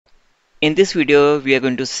In this video, we are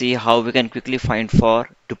going to see how we can quickly find for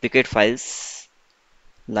duplicate files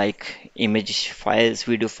like image files,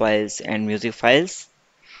 video files, and music files.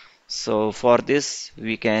 So for this,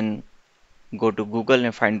 we can go to Google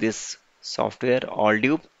and find this software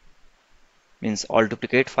AllDup, means all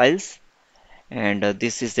duplicate files, and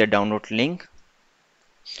this is the download link,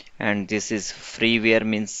 and this is freeware,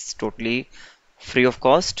 means totally free of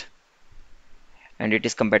cost, and it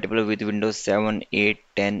is compatible with Windows 7, 8,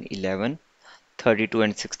 10, 11, 32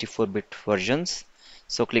 and 64-bit versions.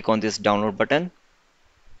 So click on this download button.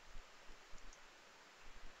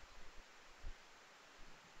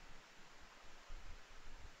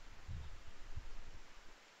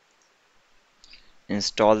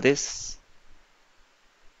 Install this,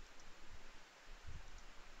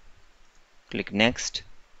 click next.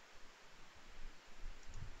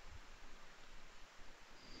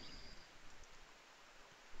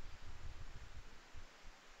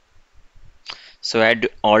 So add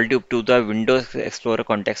AllDup to the Windows Explorer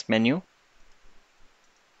context menu.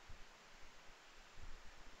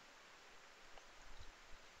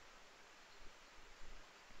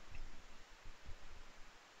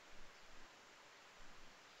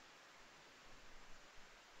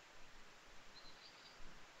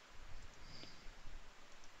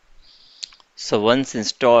 So once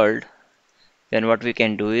installed, then what we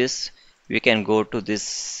can do is we can go to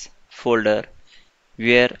this folder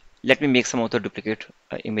where let me make some of the duplicate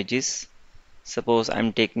images. Suppose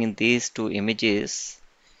I'm taking these two images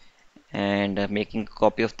and making a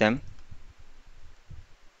copy of them.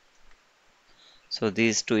 So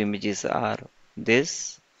these two images are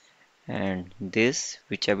this and this,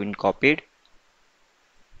 which have been copied.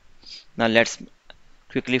 Now let's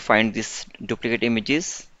quickly find these duplicate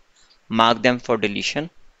images, mark them for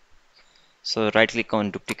deletion. So right click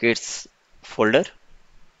on duplicates folder,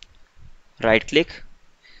 right click.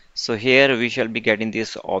 So here we shall be getting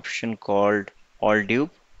this option called AllDup,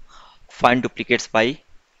 find duplicates by,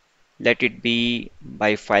 let it be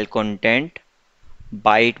by file content,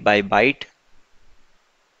 byte by byte.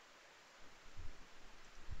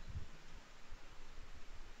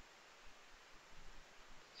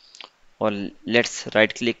 Or let's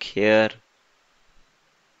right click here,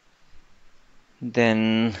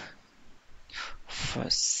 then for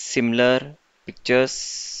similar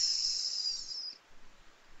pictures,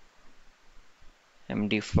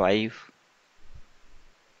 MD5.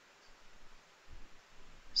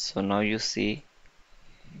 So now you see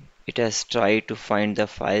it has tried to find the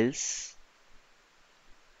files.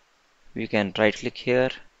 We can right click here,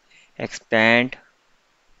 expand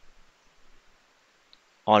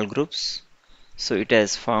all groups. So it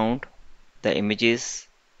has found the images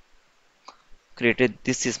created.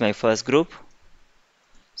 This is my first group.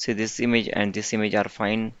 See, this image and this image are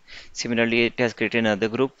fine. Similarly, it has created another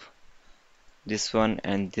group, this one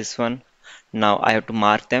and this one. Now I have to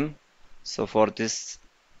mark them. So for this,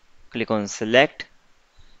 click on select.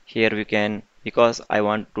 Here we can, because I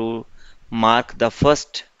want to mark the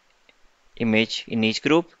first image in each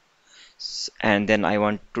group, and then I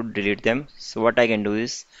want to delete them. So what I can do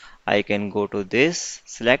is I can go to this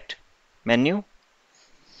select menu,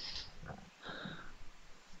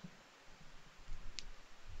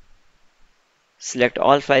 select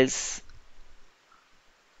all files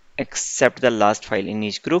except the last file in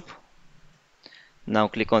each group. Now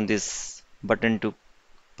click on this button to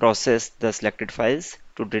process the selected files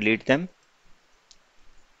to delete them.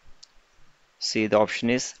 See, the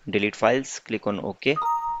option is delete files. Click on OK.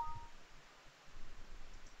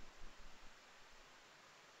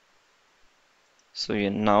 So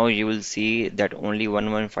now you will see that only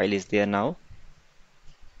one file is there now.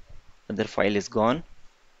 Other file is gone.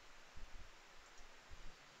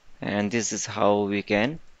 And this is how we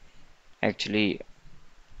can actually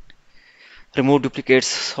remove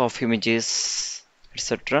duplicates of images,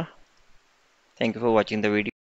 etc. Thank you for watching the video.